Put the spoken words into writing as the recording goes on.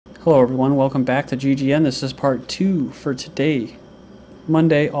Hello everyone, welcome back to GGN. This is part 2 for today,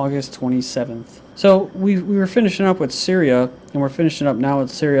 Monday, August 27th. So we were finishing up with Syria, and we're finishing up now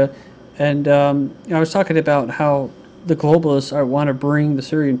with Syria, and I was talking about how the globalists want to bring the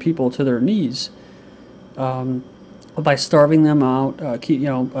Syrian people to their knees by starving them out,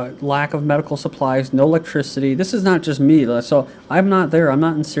 lack of medical supplies, no electricity. This is not just me, so I'm not there, I'm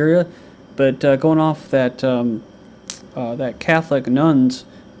not in Syria, but going off that Catholic nun's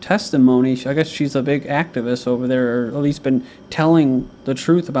testimony, I guess she's a big activist over there, or at least been telling the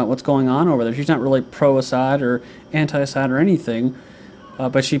truth about what's going on over there. She's not really pro-Assad or anti-Assad or anything,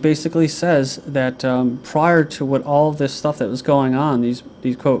 but she basically says that prior to what all of this stuff that was going on, these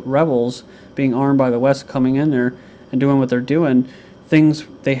quote rebels being armed by the West coming in there and doing what they're doing,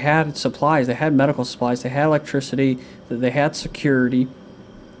 they had supplies, they had medical supplies, they had electricity, they had security,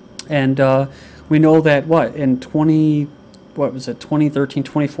 and we know that in 2013,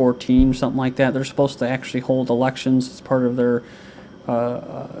 2014, something like that, they're supposed to actually hold elections as part of the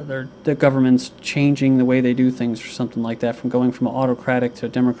government's changing the way they do things or something like that, from going from an autocratic to a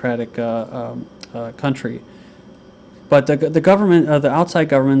democratic country. But the government, the outside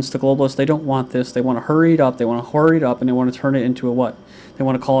governments, the globalists, they don't want this. They want to hurry it up. They want to hurry it up, and they want to turn it into a what? They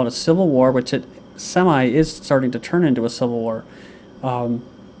want to call it a civil war, which it is starting to turn into a civil war.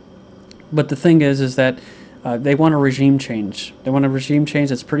 But the thing is that they want a regime change. They want a regime change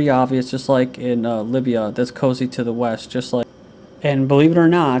that's pretty obvious, just like in Libya, that's cozy to the West, just like. And believe it or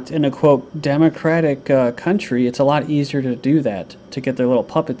not, in a quote democratic country, it's a lot easier to do that, to get their little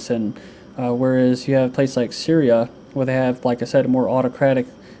puppets in. Whereas you have a place like Syria, where they have, like I said, a more autocratic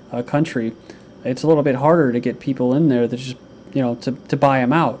country, it's a little bit harder to get people in there that just, to buy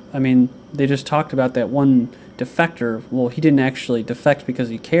them out. I mean, they just talked about that one defector. Well, he didn't actually defect because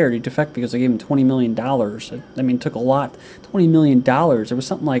he cared. He defected because they gave him $20 million. I mean, it took a lot. $20 million. It was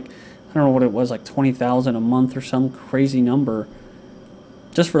something like, I don't know what it was, like $20,000 a month or some crazy number,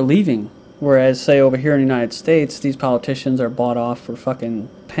 just for leaving. Whereas, say, over here in the United States, these politicians are bought off for fucking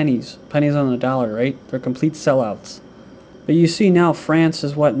pennies on the dollar, right? They're complete sellouts. But you see now, France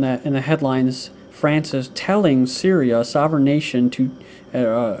is what in the headlines. France is telling Syria, a sovereign nation, to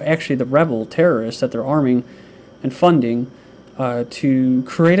actually the rebel terrorists that they're arming and funding, to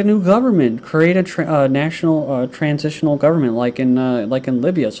create a new government, create a national transitional government, like in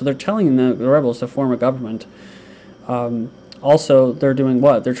Libya. So they're telling the rebels to form a government. Also, they're doing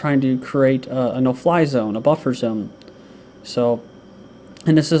what? They're trying to create a no-fly zone, a buffer zone. So,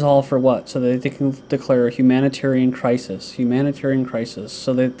 and this is all for what? So that they can declare a humanitarian crisis.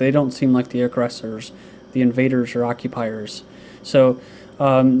 So that they don't seem like the aggressors, the invaders or occupiers. So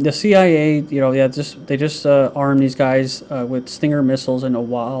the CIA, they just arm these guys with Stinger missiles, and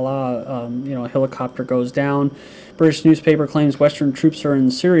voila, a helicopter goes down. British newspaper claims Western troops are in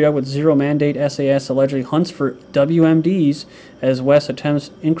Syria with zero mandate. SAS allegedly hunts for WMDs as West attempts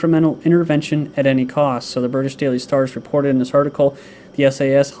incremental intervention at any cost. So the British Daily Star's reported in this article, the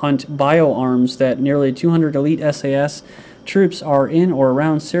SAS hunt bioarms, that nearly 200 elite SAS troops are in or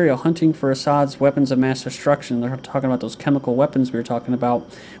around Syria hunting for Assad's weapons of mass destruction. They're talking about those chemical weapons we were talking about,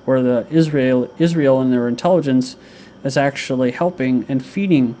 where the Israel and their intelligence is actually helping and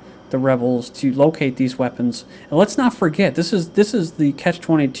feeding the rebels to locate these weapons. And let's not forget, this is the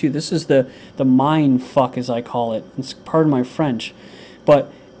catch-22. This is the mind fuck, as I call it. It's pardon my French. But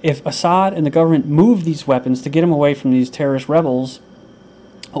if Assad and the government move these weapons to get them away from these terrorist rebels,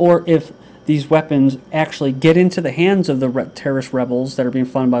 or if these weapons actually get into the hands of the terrorist rebels that are being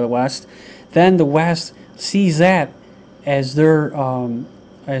funded by the West, then the West sees that as their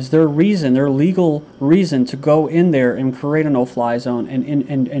reason, their legal reason to go in there and create a no-fly zone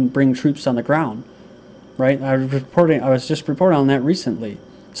and bring troops on the ground, right? I was just reporting on that recently.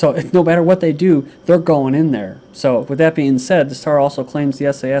 So no matter what they do, they're going in there. So with that being said, the Star also claims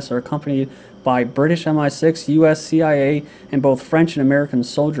the SAS are accompanied by British MI6, U.S. CIA, and both French and American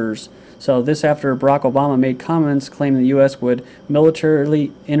soldiers. So this after Barack Obama made comments claiming the U.S. would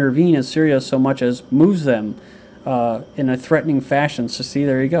militarily intervene in Syria so much as moves them in a threatening fashion. So see,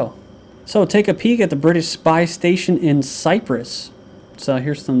 there you go. So take a peek at the British spy station in Cyprus. So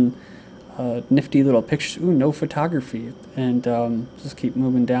here's some nifty little pictures. Ooh, no photography. And just keep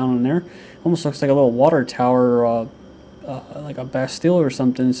moving down in there. Almost looks like a little water tower, like a Bastille or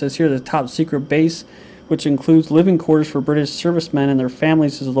something. It says here the top secret base, which includes living quarters for British servicemen and their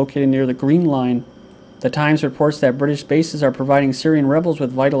families, is located near the Green Line. The Times reports that British bases are providing Syrian rebels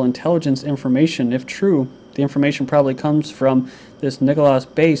with vital intelligence information. If true, the information probably comes from this Nicholas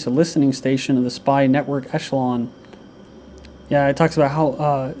base, a listening station of the spy network Echelon. Yeah, it talks about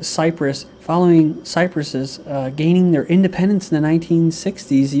how Cyprus Following Cyprus's gaining their independence in the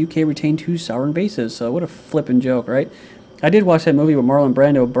 1960s, the UK retained 2 sovereign bases. So what a flippin' joke, right? I did watch that movie with Marlon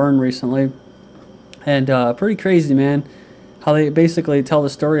Brando, Burn, recently, and pretty crazy, man. How they basically tell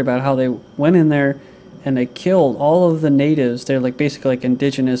the story about how they went in there and they killed all of the natives. They're like basically like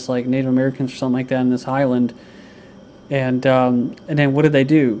indigenous, like Native Americans or something like that in this island. And then what did they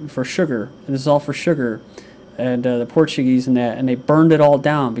do for sugar? And this is all for sugar. And the Portuguese and that, and they burned it all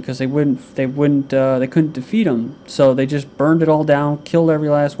down because they couldn't defeat them. So they just burned it all down, killed every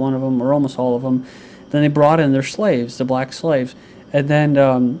last one of them, or almost all of them. Then they brought in their slaves, the black slaves, and then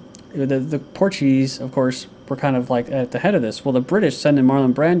the Portuguese, of course, were kind of like at the head of this. Well, the British send in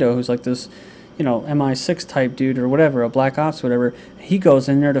Marlon Brando, who's like this, MI6 type dude or whatever, a black ops, whatever. He goes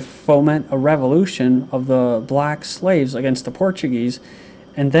in there to foment a revolution of the black slaves against the Portuguese,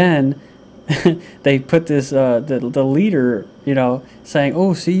 and then they put this the leader, saying,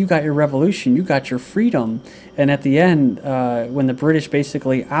 "Oh, see, you got your revolution, you got your freedom." And at the end, when the British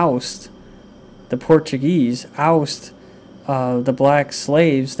basically oust the Portuguese, oust the black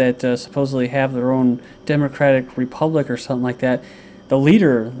slaves that supposedly have their own democratic republic or something like that, the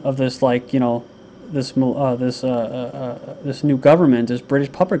leader of this, this new government, this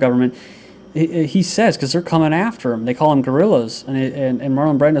British puppet government, he says, because they're coming after him, they call them guerrillas, and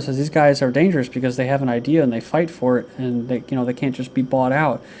Marlon Brando says these guys are dangerous because they have an idea and they fight for it, and they can't just be bought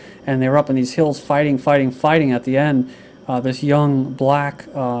out. And they were up in these hills fighting. At the end, this young black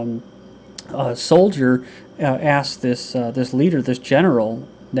soldier asked this leader, this general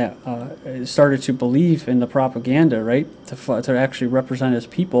that started to believe in the propaganda, right, to actually represent his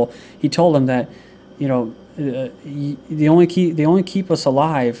people. He told him that, they only keep us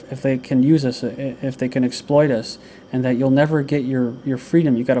alive if they can use us, if they can exploit us, and that you'll never get your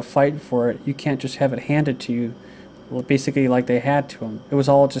freedom. You got to fight for it. You can't just have it handed to you, basically like they had to him. It was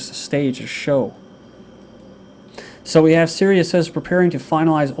all just a stage, a show. So we have Syria says preparing to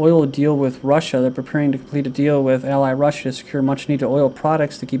finalize oil deal with Russia. They're preparing to complete a deal with ally Russia to secure much needed oil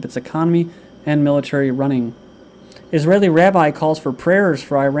products to keep its economy and military running. Israeli rabbi calls for prayers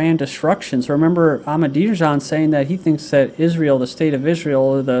for Iran destruction. So remember Ahmadinejad saying that he thinks that Israel, the state of Israel,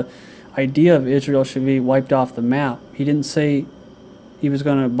 or the idea of Israel, should be wiped off the map. He didn't say he was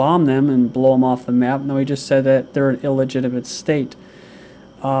going to bomb them and blow them off the map. No, he just said that they're an illegitimate state.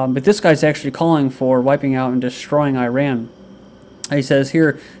 But this guy's actually calling for wiping out and destroying Iran. He says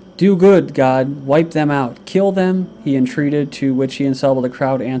here, "Do good, God, wipe them out. Kill them," he entreated, to which he and several of the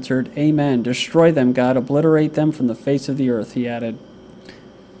crowd answered, "Amen. Destroy them, God. Obliterate them from the face of the earth," he added.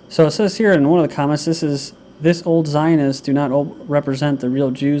 So it says here in one of the comments, this old Zionists do not represent the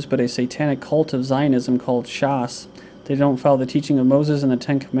real Jews, but a satanic cult of Zionism called Shas. They don't follow the teaching of Moses and the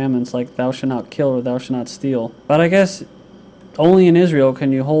Ten Commandments, like thou shalt not kill or thou shalt not steal. But I guess only in Israel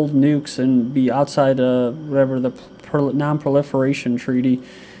can you hold nukes and be outside whatever the non-proliferation treaty,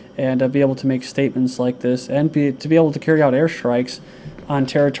 and be able to make statements like this, and to be able to carry out airstrikes on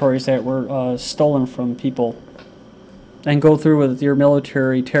territories that were stolen from people, and go through with your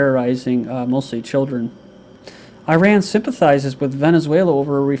military terrorizing mostly children. Iran sympathizes with Venezuela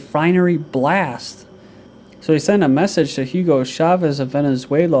over a refinery blast. So he sent a message to Hugo Chavez of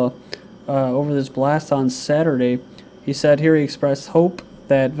Venezuela over this blast on Saturday. He said here he expressed hope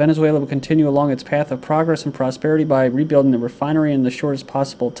that Venezuela will continue along its path of progress and prosperity by rebuilding the refinery in the shortest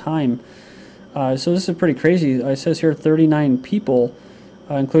possible time. So this is pretty crazy. It says here 39 people,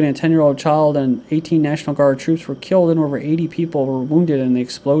 including a 10-year-old child and 18 National Guard troops, were killed and over 80 people were wounded in the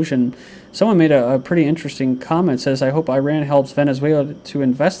explosion. Someone made a pretty interesting comment. It says, "I hope Iran helps Venezuela to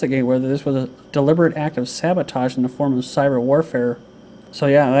investigate whether this was a deliberate act of sabotage in the form of cyber warfare." So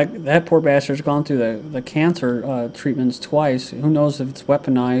yeah, that poor bastard's gone through the cancer treatments twice. Who knows if it's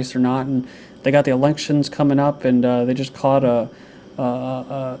weaponized or not? And they got the elections coming up, and they just caught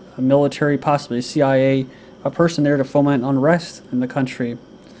a military, possibly CIA, a person there to foment unrest in the country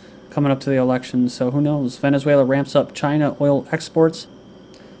coming up to the elections. So who knows? Venezuela ramps up China oil exports.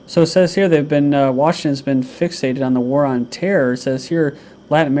 So it says here Washington's been fixated on the war on terror. It says here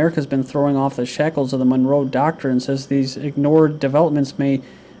Latin America's been throwing off the shackles of the Monroe Doctrine. Says these ignored developments may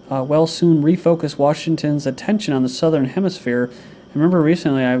well soon refocus Washington's attention on the Southern Hemisphere. I remember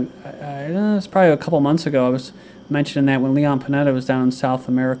recently, it's probably a couple months ago, I was mentioning that when Leon Panetta was down in South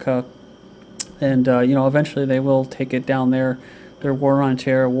America, and eventually they will take it down there. Their war on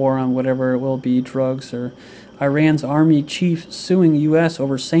terror, war on whatever it will be, drugs, or Iran's army chief suing U.S.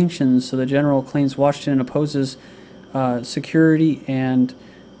 over sanctions. So the general claims Washington opposes security and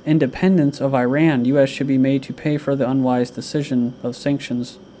independence of Iran. U.S. should be made to pay for the unwise decision of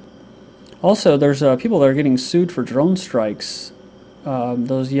sanctions. Also, there's people that are getting sued for drone strikes.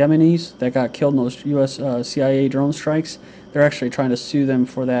 those Yemenis that got killed in those U.S. CIA drone strikes. They're actually trying to sue them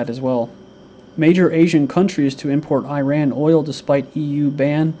for that as well. Major Asian countries to import Iran oil despite EU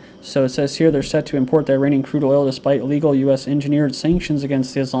ban. So it says here they're set to import the Iranian crude oil despite illegal U.S. engineered sanctions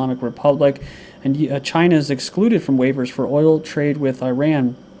against the Islamic Republic. And China is excluded from waivers for oil trade with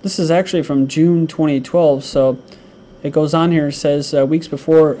Iran. This is actually from June 2012. So it goes on here. It says weeks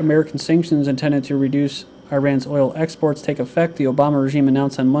before American sanctions intended to reduce Iran's oil exports take effect, the Obama regime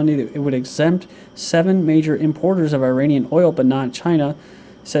announced on Monday that it would exempt 7 major importers of Iranian oil, but not China.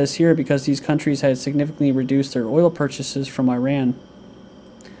 It says here because these countries had significantly reduced their oil purchases from Iran.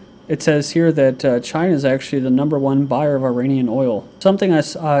 It says here that China is actually the #1 buyer of Iranian oil. Something I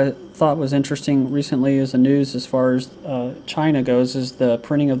thought was interesting recently is the news as far as China goes is the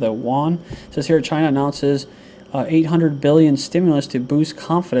printing of the yuan. It says here China announces 800 billion stimulus to boost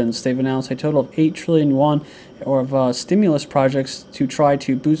confidence. They've announced a total of 8 trillion yuan of stimulus projects to try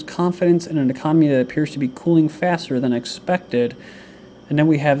to boost confidence in an economy that appears to be cooling faster than expected. And then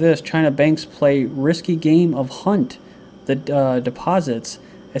we have this: China banks play risky game of hunt the deposits.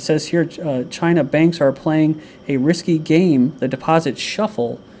 It says here China banks are playing a risky game, the deposit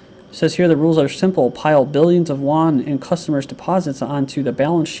shuffle. It says here the rules are simple: pile billions of yuan in customers' deposits onto the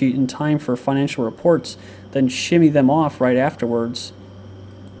balance sheet in time for financial reports, then shimmy them off right afterwards.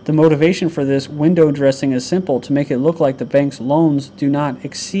 The motivation for this window dressing is simple: to make it look like the bank's loans do not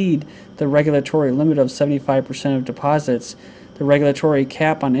exceed the regulatory limit of 75% of deposits. The regulatory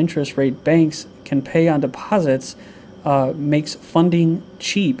cap on interest rate banks can pay on deposits makes funding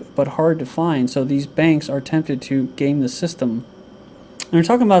cheap but hard to find, so these banks are tempted to game the system. And we're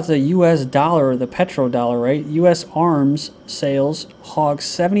talking about the U.S. dollar, the Petro-Dollar, right? U.S. arms sales hog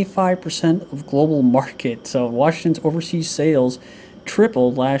 75% of global market. So Washington's overseas sales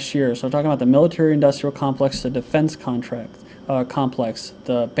tripled last year. So we're talking about the military-industrial complex, the defense complex,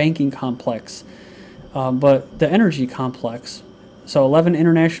 the banking complex, but the energy complex. So 11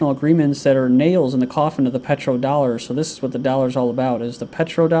 international agreements that are nails in the coffin of the petrodollar. So this is what the dollar is all about: is the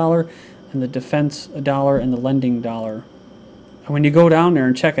petrodollar and the defense dollar and the lending dollar. And when you go down there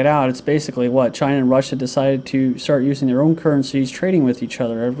and check it out, it's basically what China and Russia decided to start using their own currencies, trading with each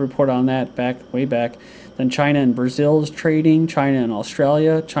other. I've reported on that way back. Then China and Brazil is trading, China and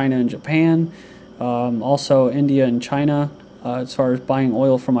Australia, China and Japan, also India and China as far as buying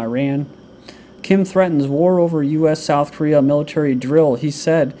oil from Iran. Kim threatens war over U.S.-South Korea military drill. He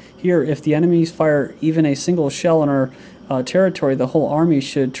said here, if the enemies fire even a single shell in our territory, the whole army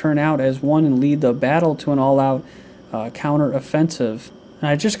should turn out as one and lead the battle to an all-out counter-offensive. And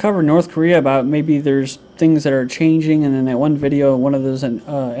I just covered North Korea about maybe there's things that are changing, and in that one video, one of those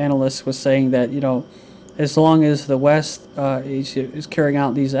analysts was saying that, you know, as long as the West is carrying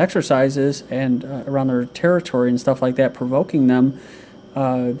out these exercises and around their territory and stuff like that, provoking them,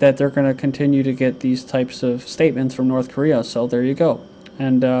 that they're going to continue to get these types of statements from North Korea. So there you go.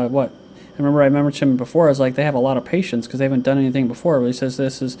 And what? I mentioned before, I was like, they have a lot of patience because they haven't done anything before. But he says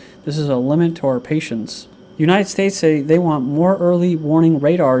this is a limit to our patience. United States say they want more early warning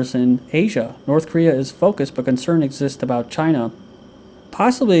radars in Asia. North Korea is focused, but concern exists about China.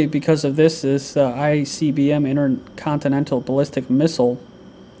 Possibly because of this ICBM intercontinental ballistic missile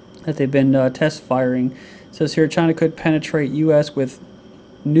that they've been test firing. It says here China could penetrate U.S. with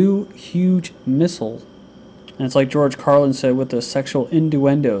new huge missile. And it's like George Carlin said with the sexual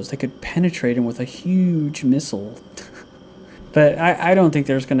innuendos. They could penetrate him with a huge missile. But I don't think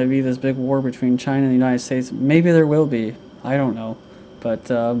there's going to be this big war between China and the United States. Maybe there will be. I don't know.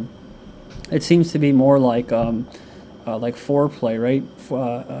 But it seems to be more like foreplay, right?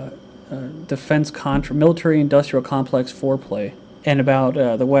 Defense military-industrial complex foreplay. And about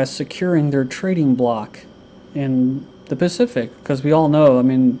the West securing their trading bloc in the Pacific. Because we all know, I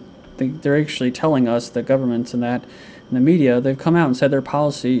mean, they're actually telling us, the governments and that, in the media, they've come out and said their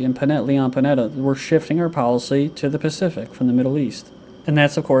policy in Leon Panetta, we're shifting our policy to the Pacific from the Middle East. And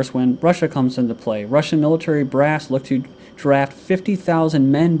that's, of course, when Russia comes into play. Russian military brass look to draft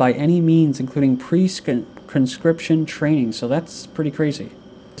 50,000 men by any means, including pre-conscription training. So that's pretty crazy.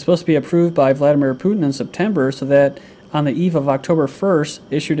 It's supposed to be approved by Vladimir Putin in September, so that on the eve of October 1st,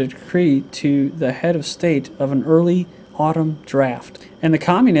 issued a decree to the head of state of an early autumn draft. And the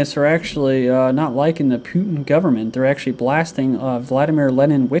communists are actually not liking the Putin government. They're actually blasting Vladimir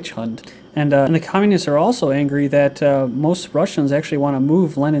Lenin witch hunt. And the communists are also angry that most Russians actually want to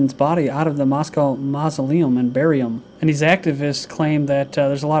move Lenin's body out of the Moscow mausoleum and bury him. And these activists claim that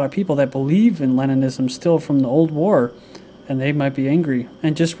there's a lot of people that believe in Leninism still from the old war. and they might be angry.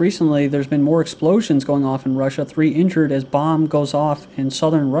 And just recently, there's been more explosions going off in Russia, 3 injured as bomb goes off in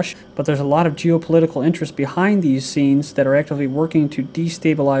southern Russia. But there's a lot of geopolitical interest behind these scenes that are actively working to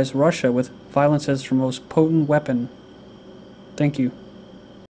destabilize Russia with violence as their most potent weapon. Thank you.